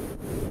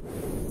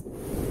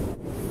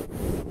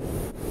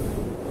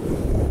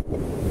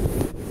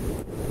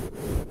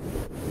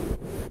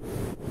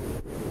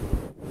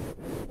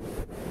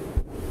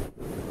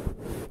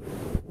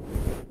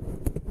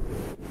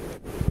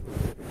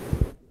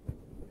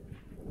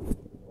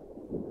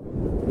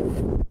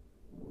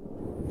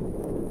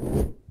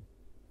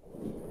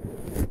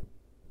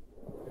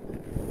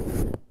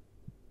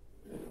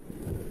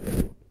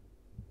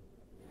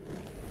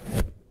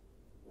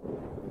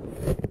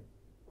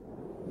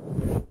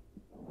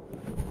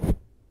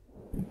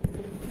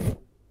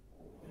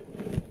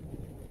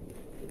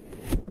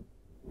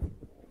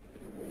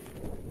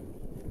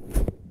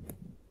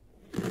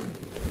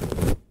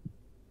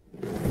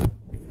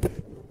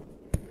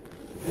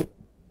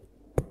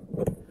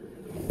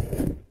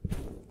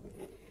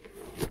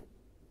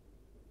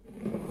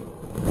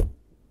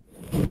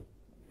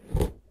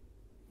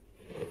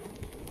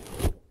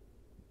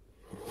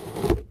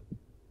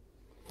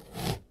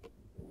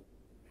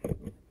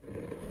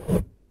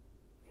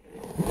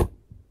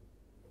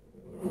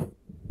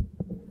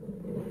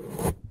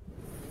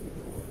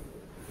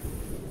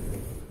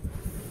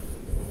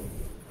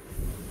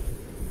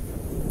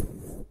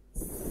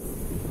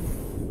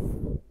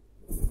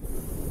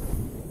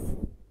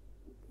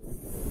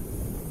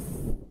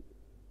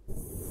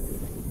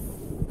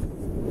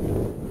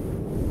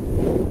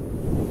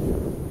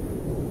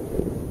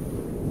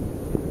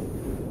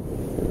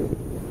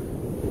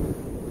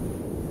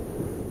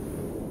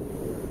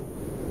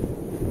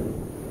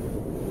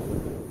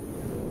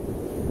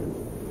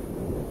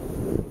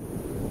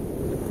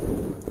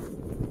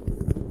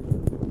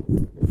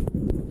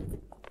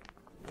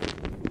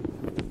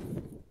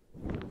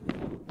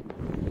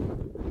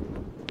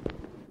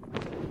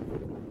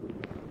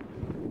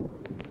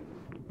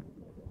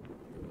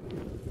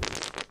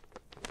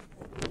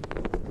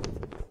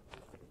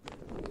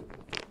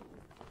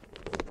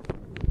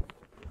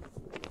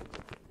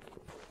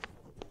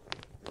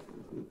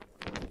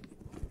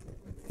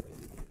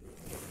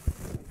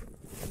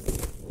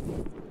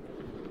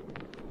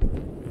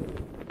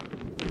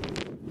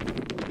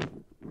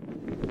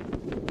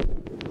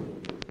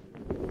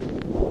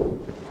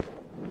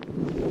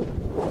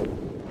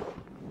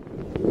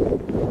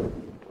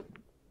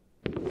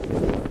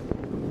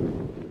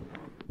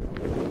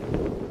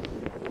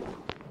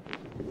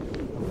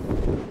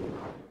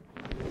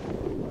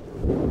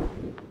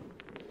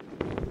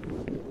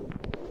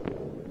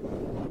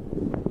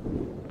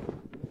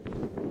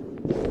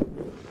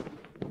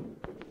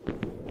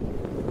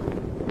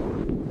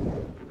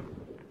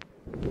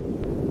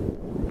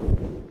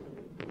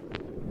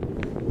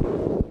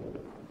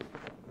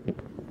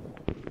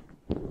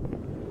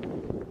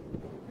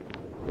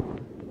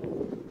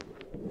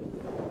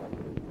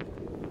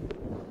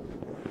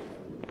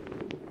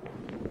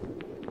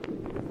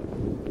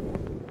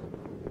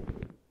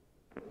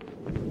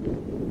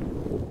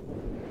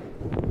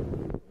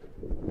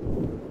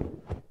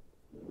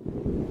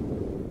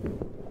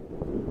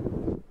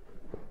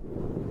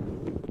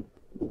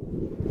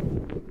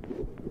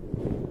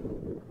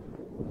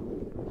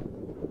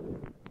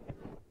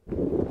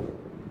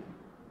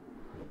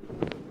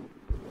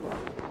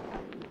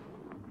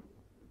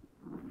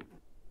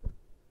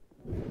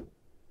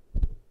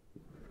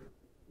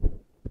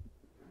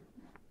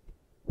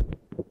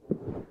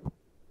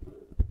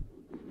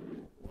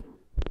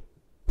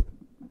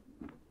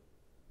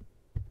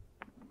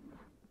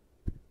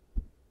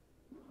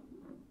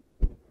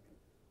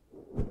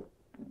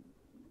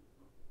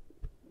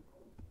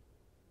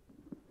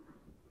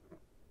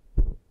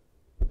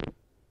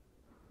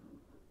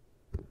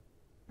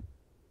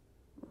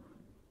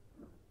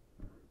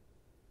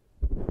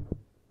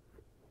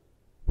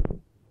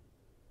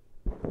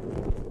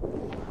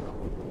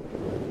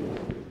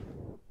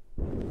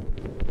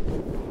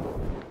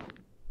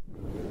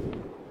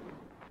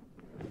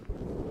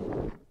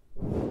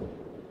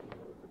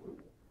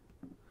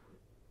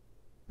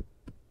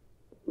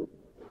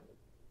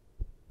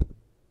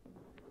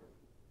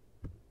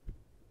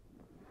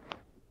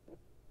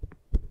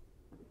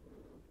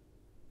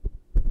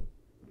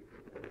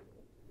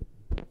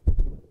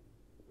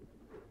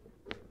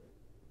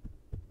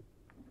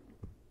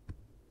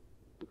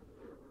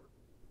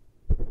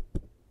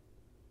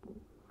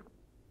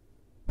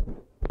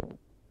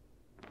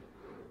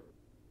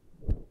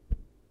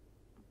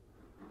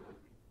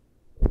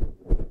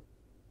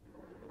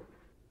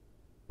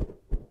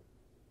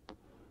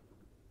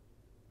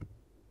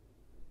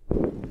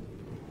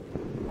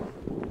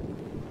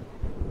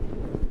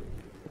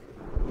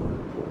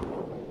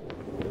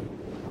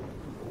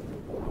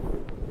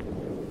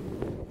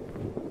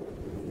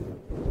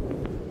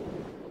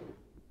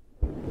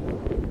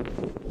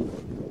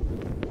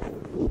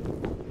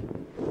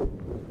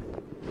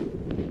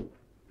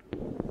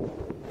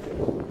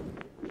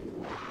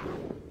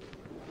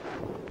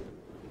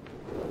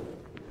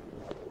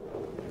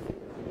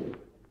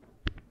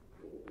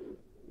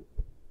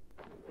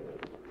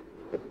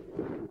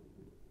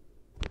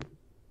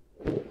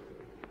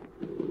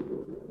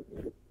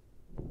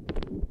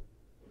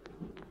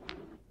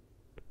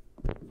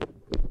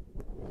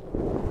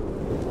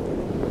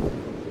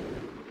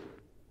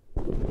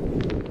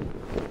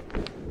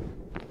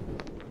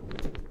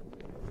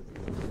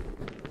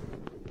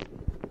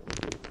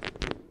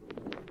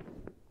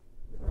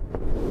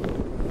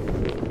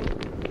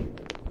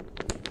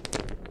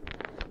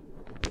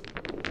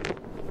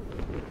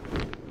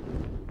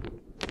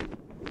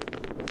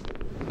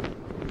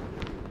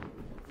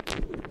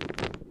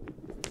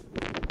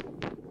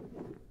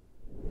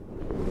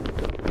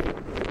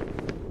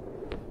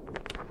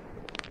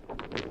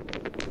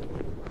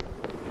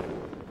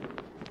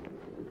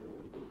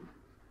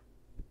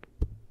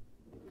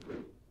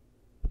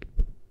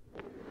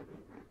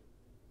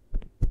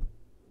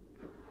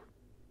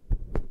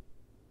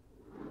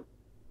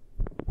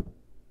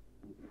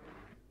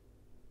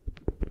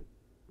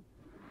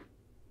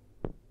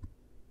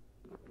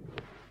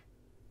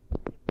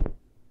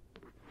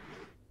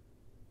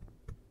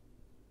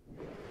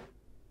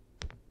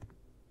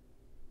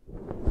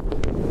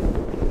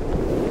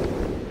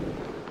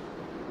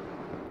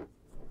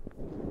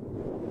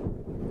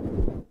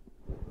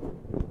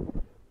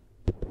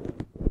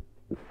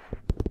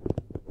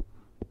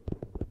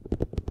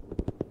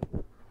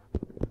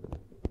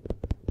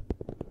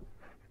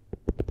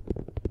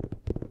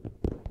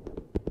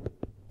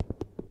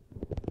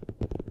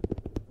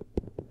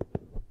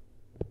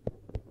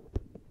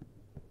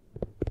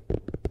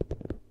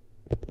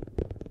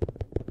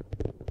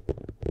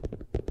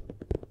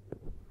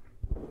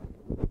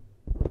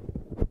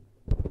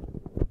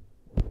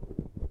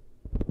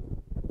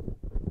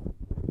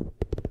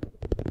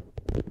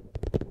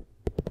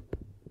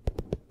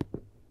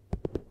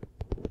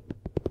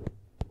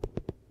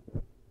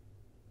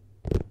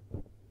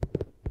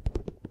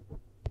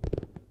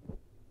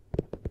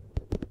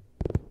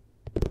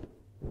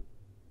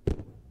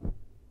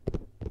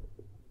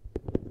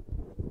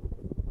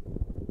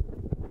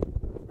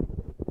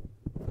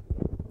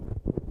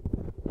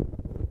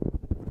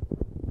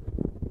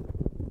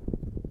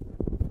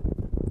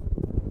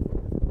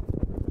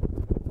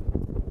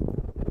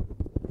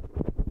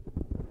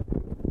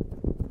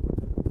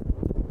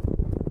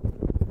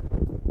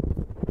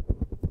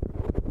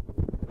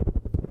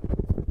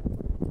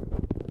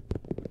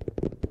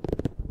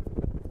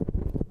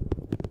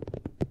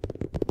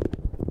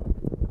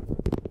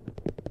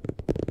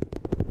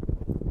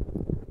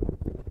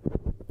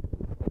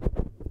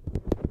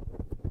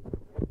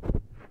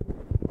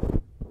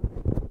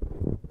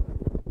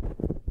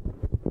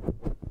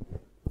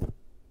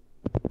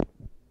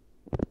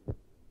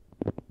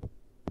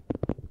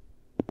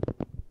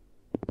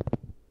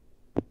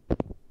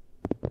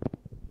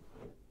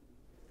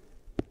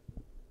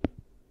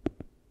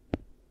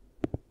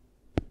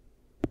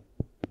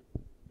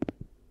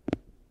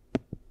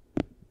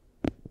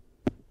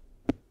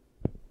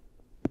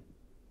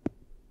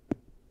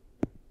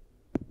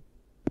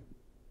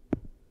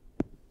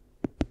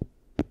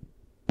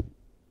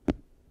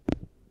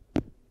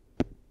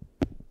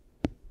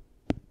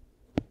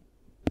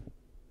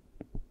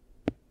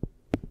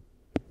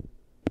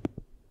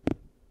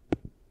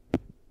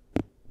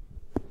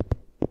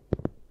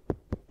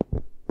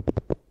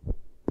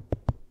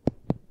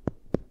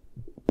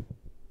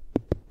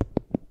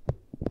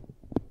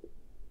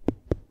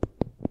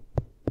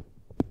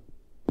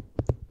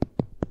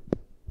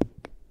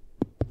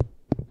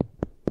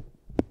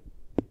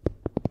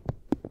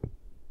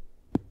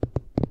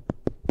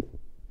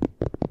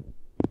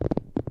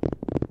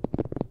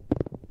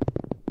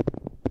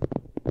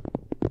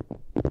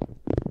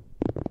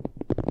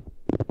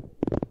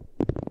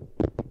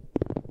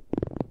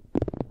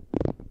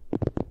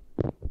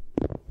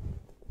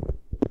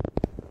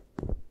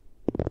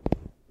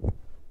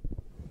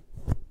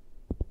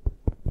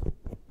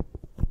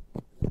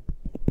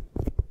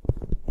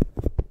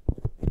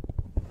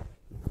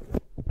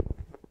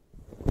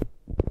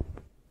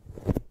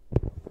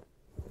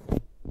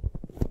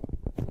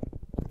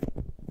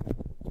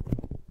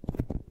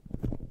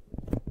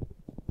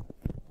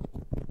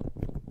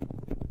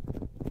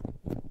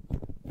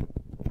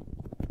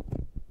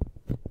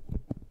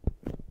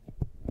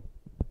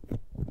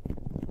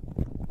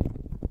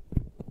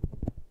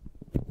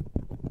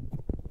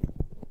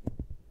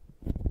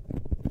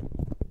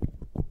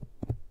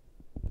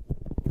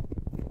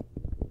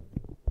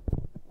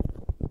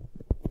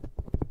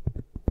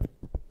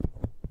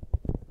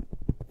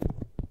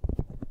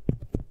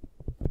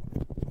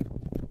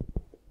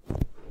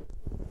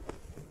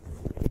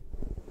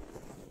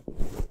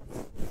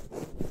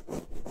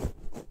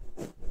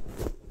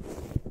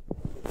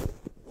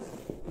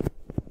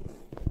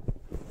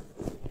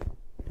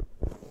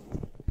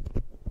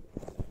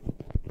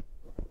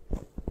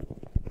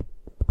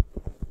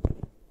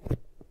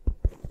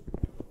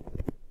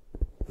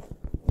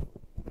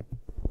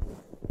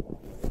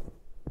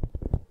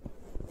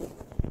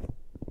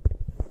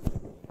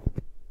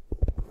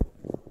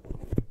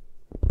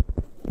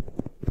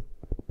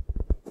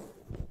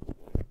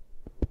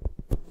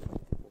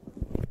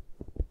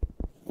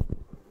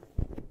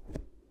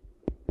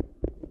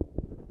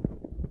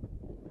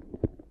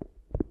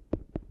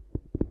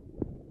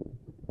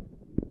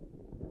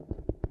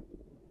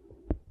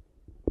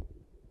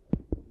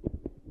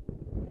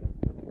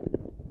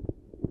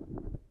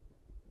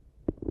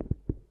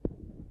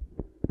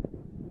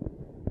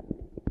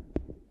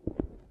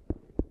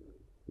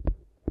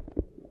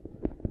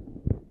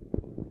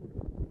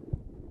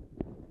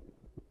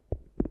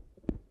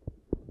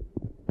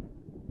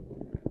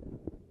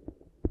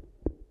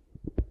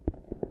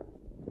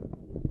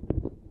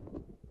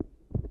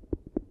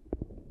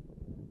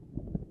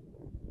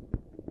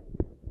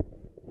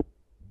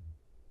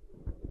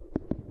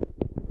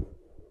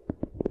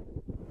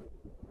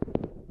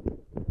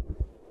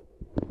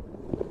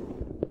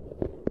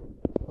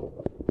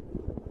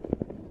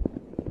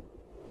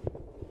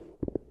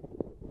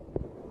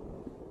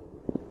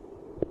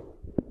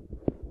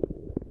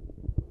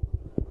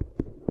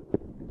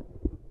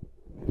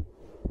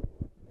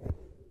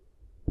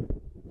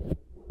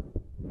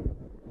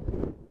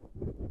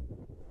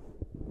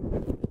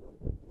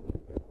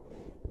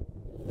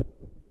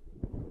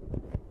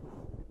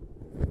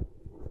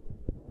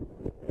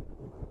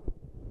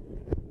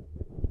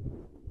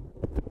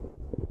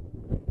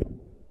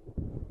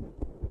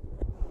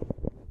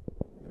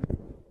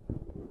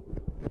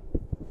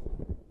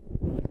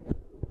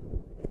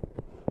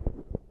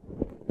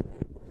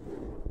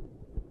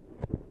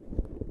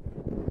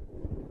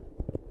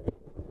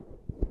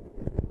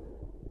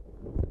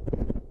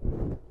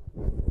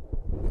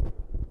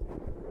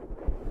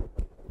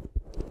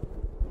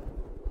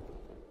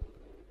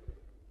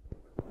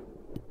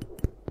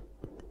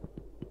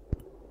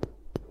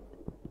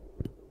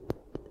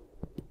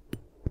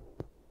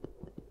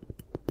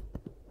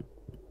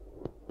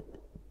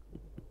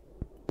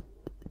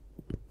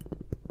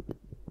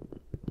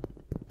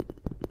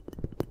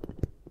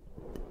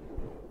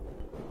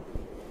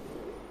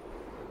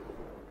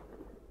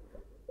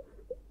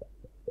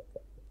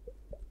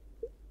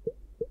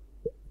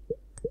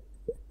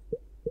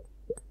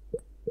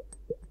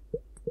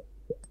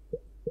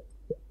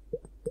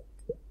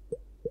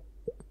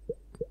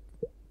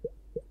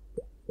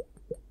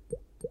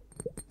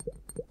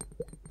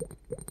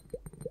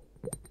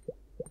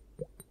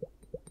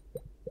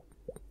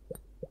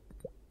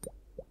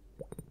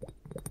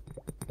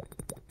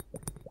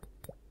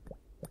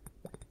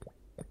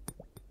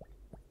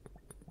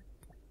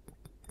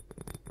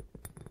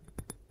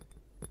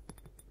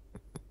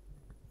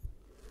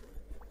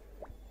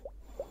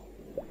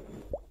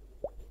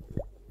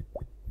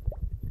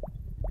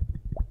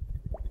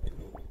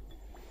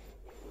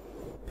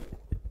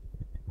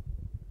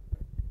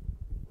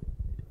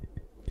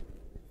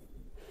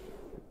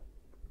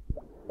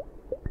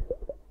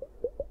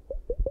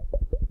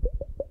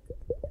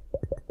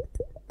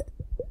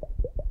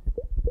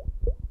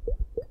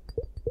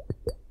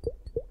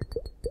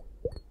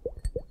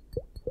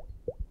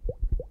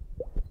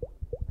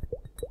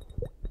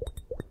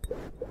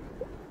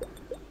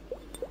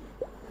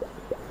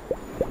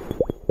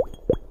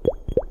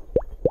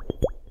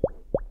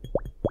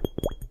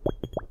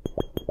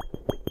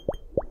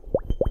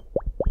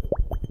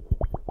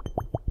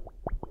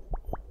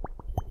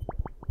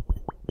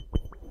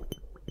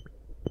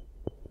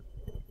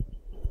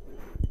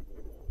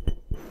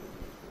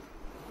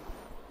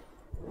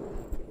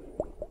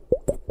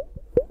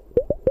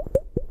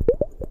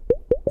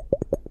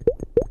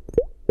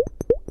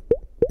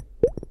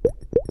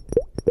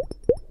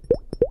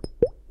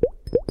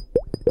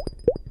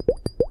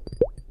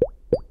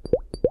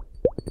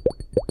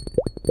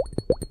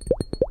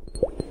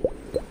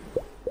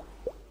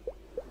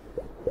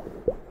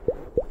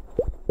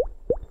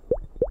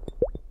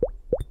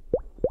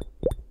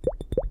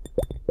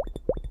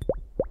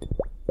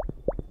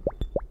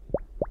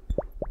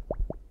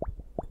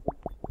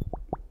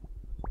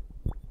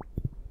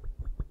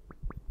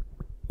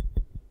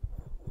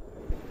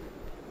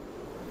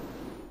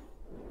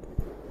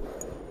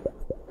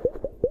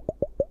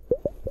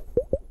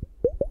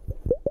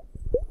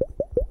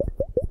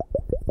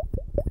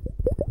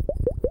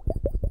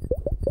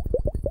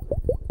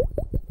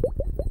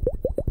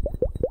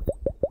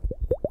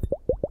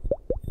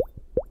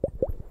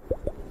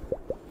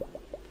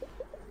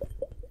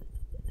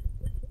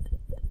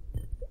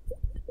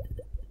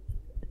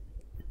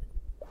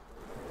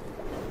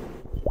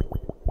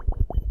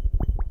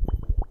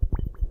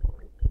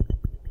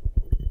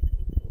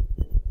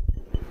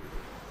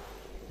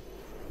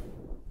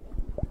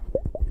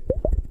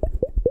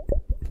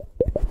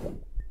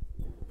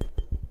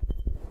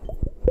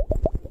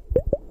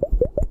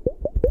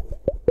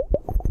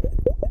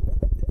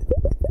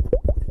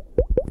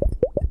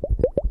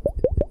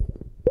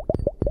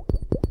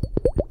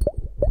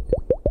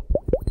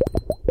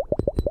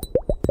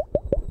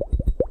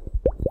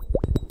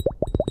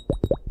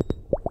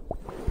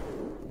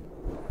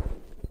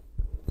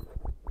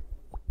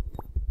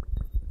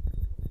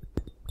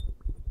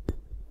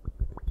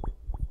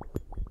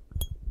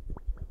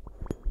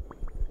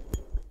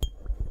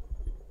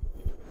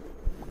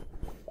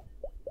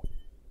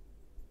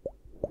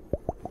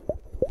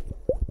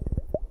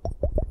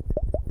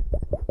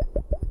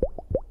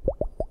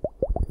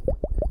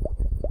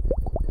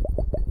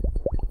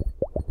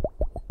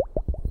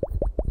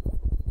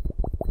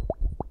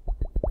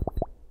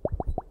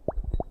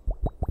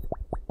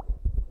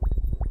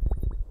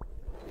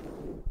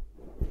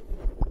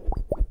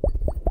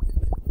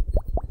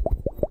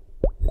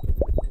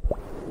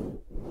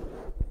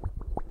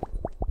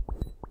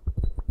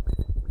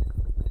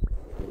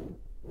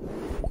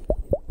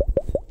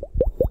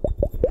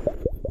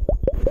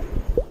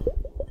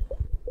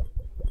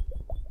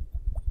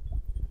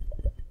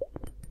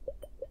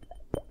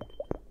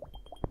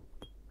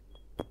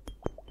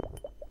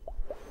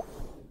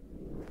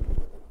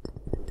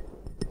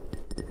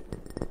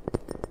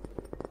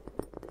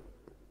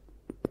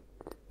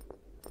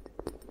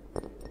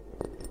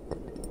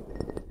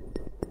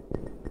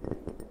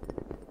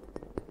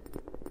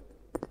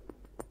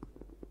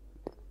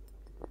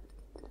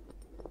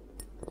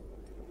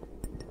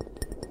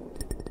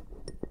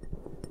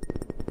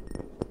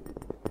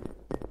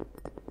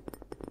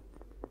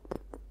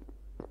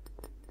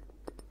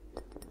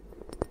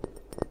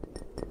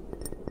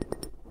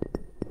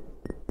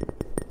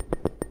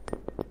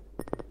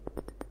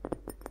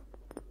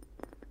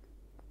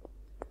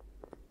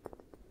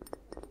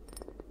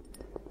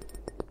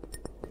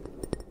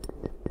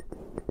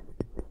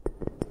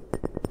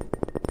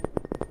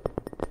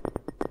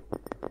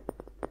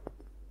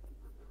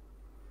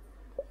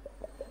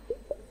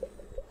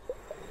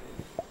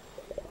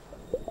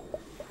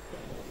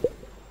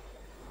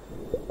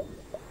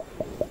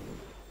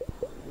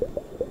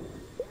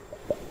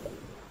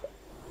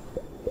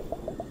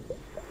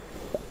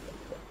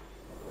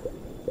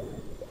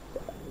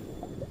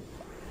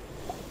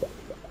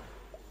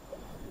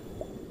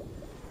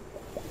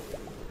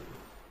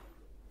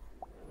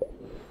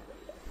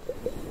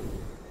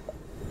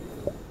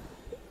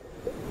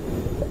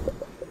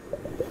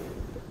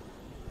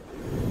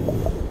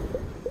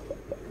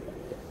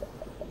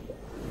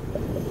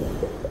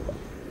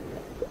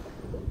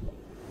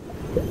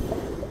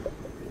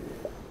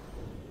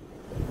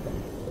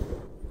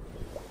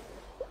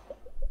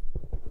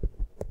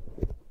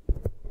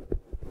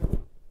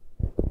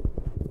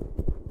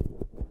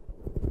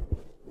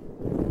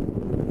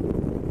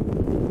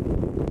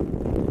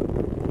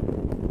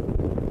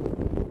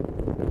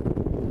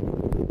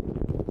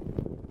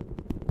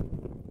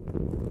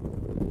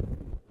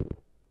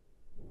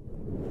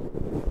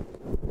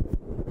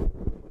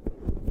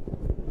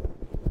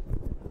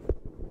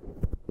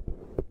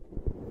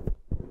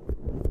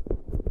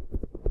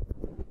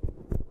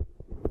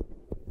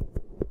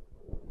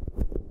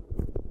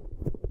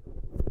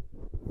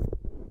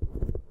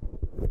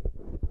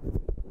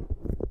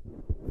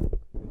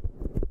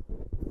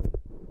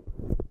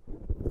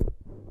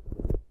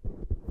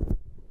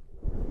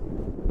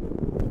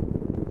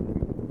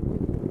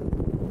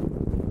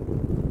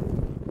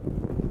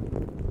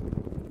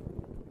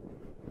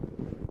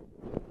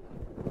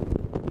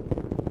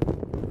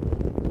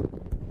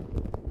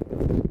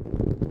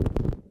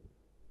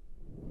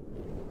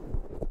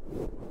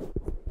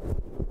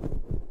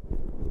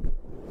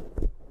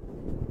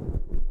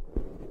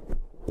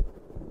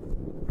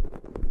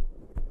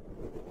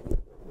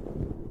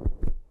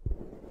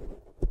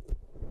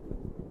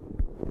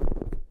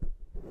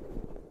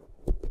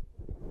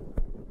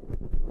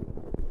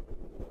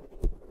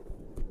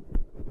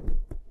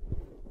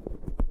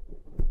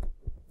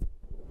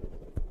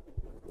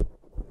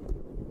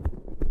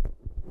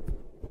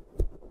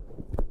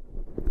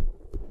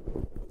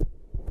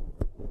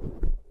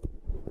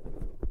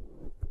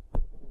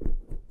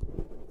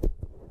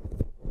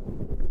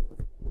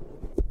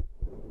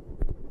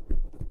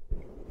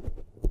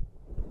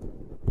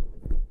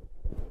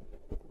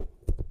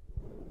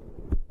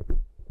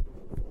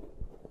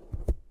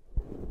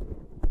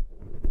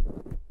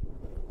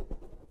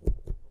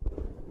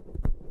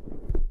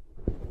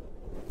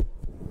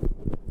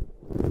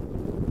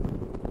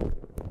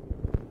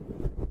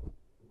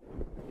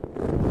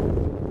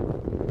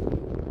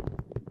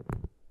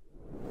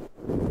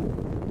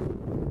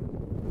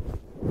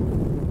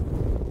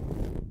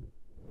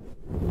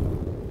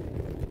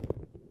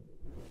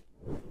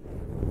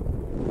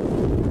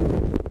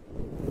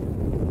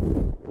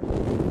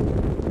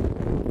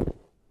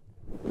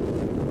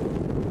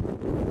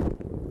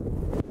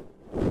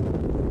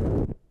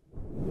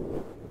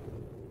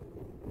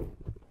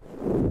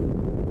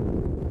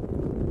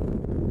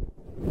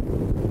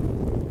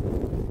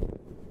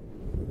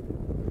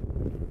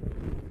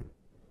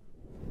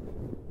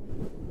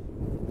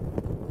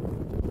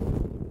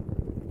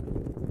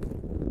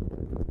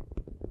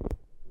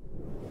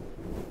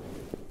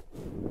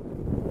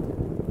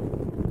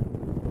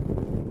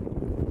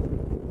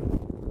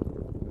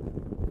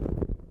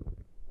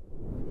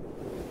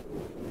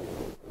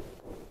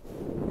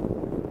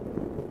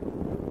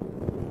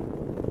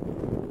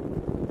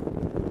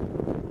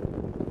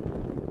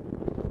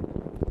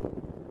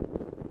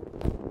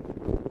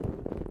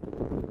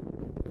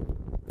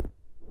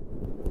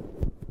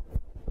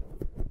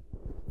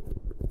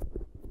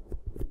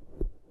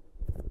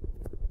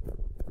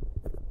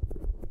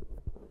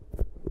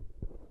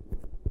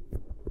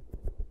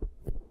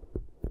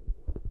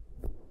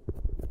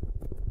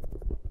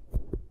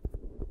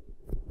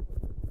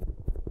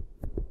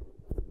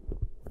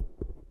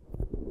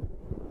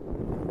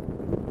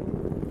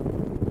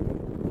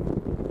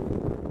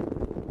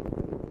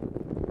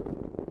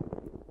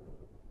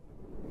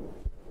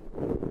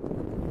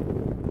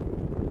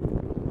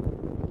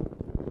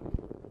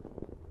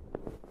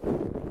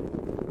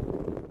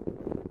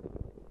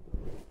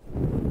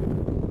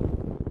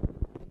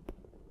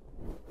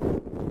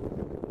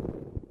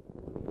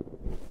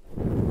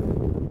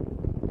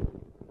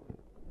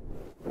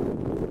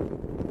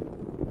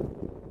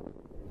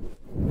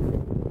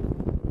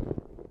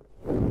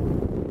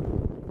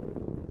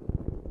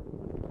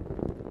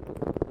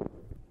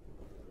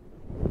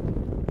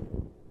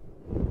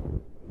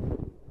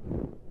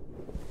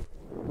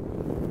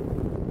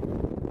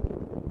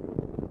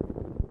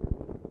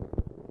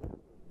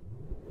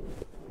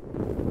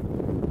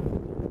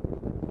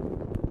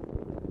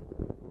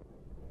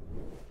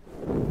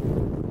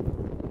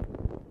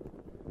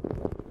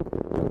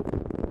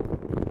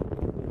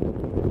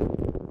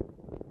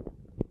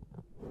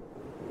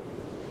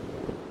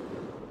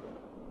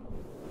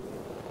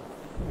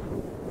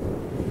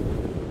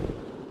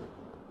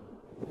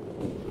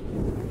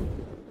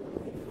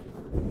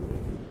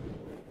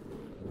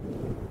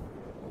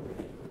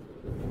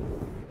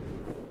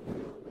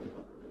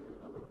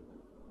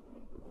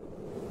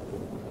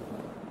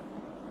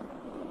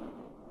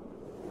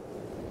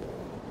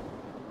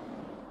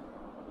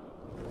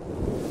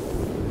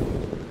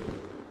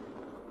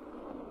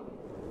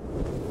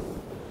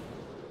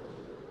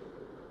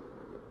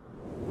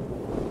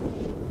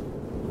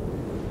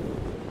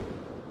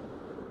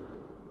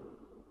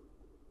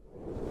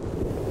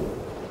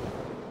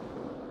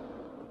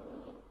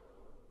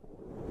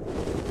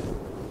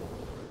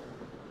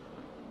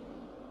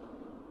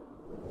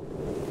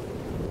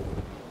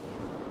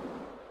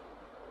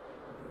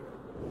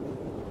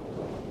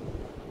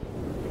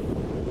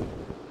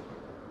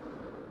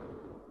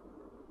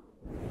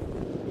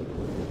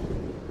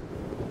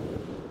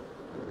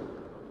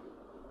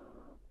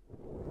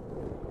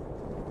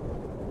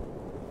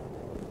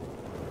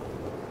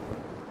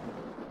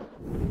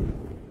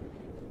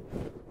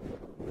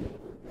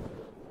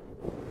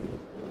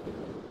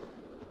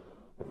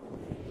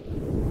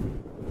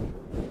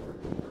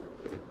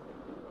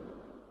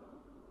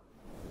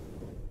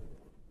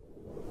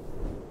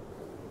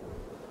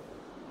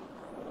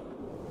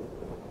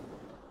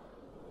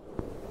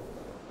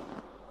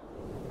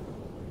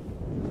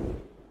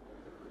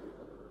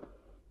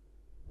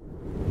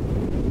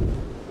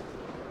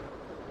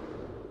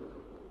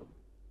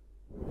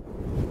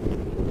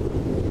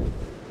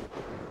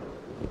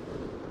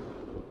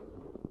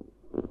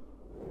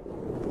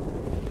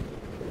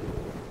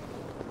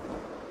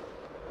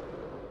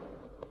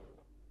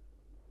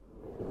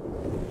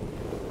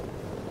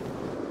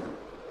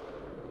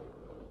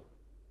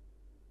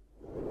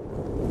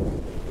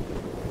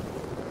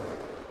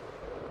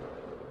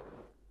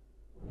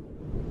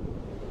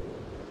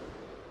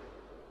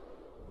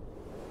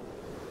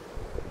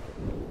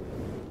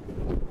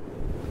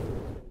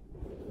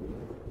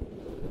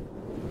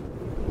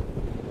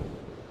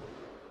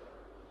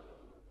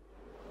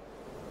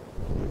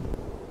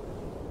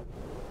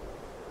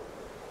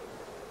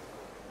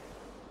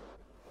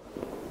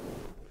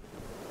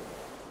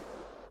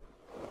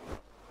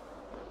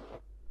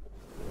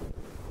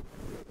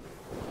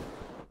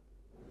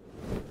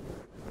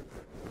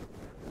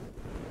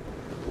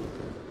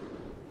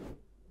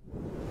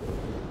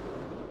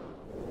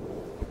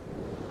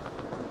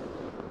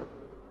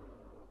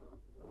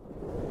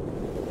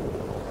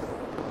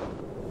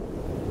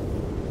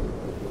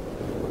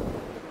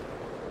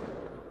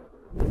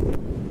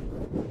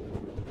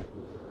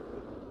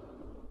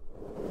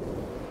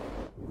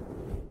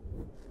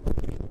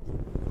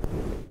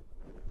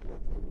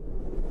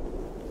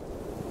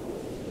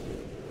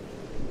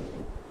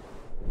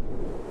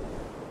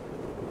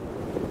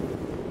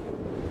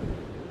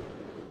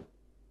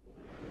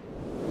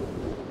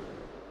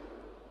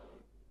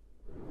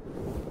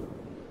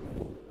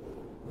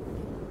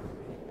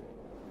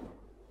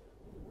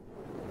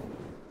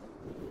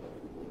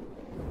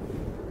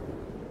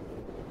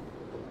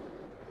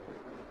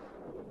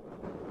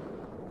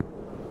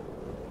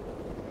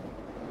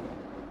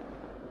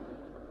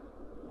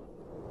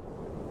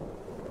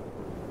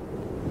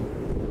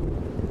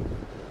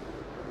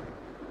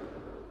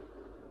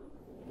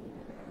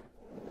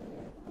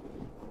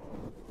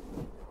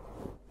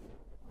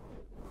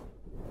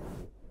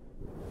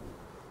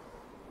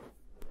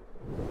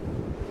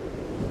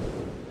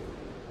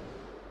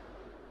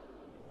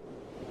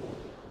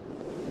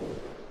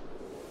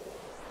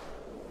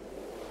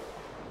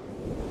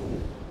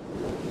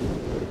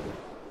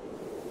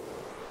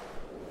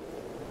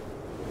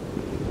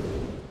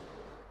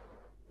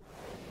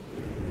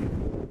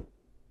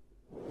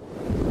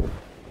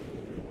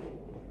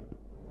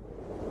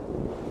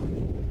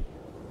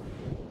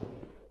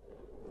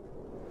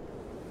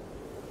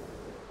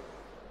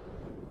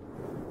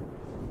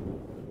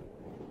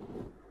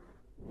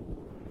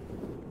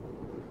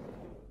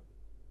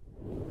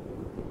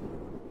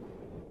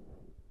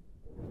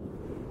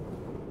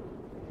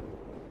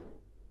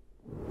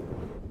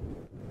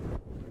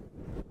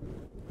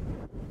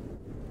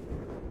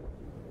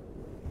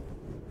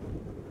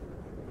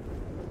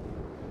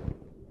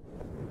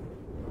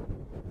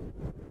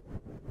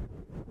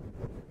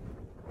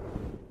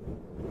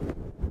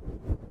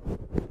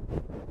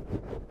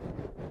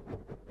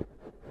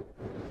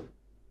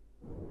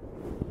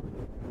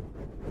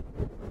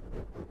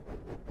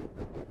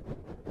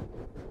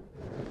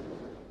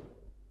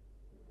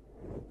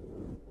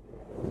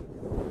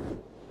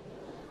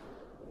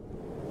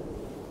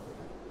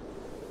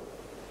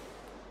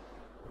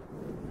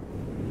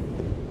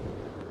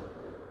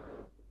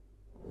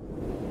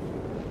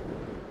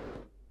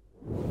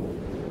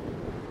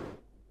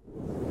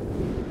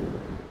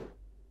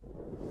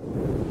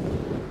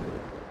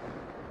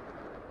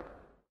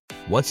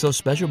 What's so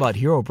special about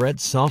Hero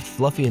Bread's soft,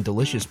 fluffy, and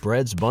delicious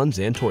breads, buns,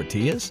 and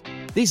tortillas?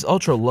 These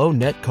ultra-low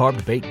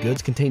net-carb baked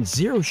goods contain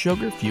zero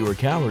sugar, fewer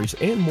calories,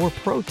 and more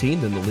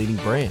protein than the leading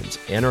brands,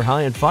 and are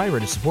high in fiber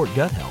to support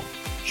gut health.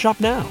 Shop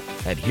now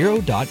at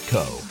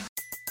Hero.co.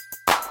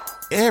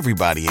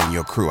 Everybody in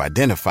your crew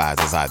identifies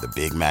as either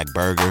Big Mac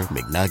Burger,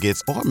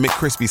 McNuggets, or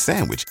McCrispy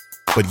Sandwich.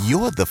 But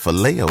you're the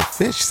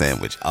Filet-O-Fish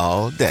Sandwich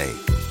all day.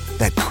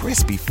 That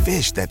crispy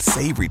fish, that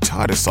savory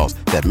tartar sauce,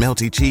 that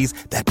melty cheese,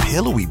 that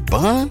pillowy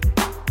bun.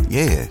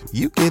 Yeah,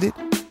 you get it.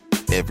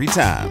 Every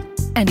time.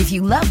 And if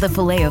you love the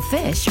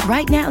Filet-O-Fish,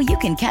 right now you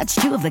can catch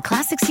two of the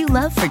classics you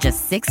love for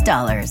just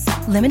 $6.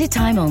 Limited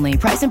time only.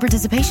 Price and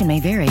participation may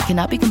vary.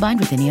 Cannot be combined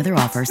with any other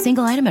offer.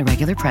 Single item at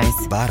regular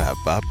price.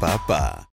 Ba-da-ba-ba-ba.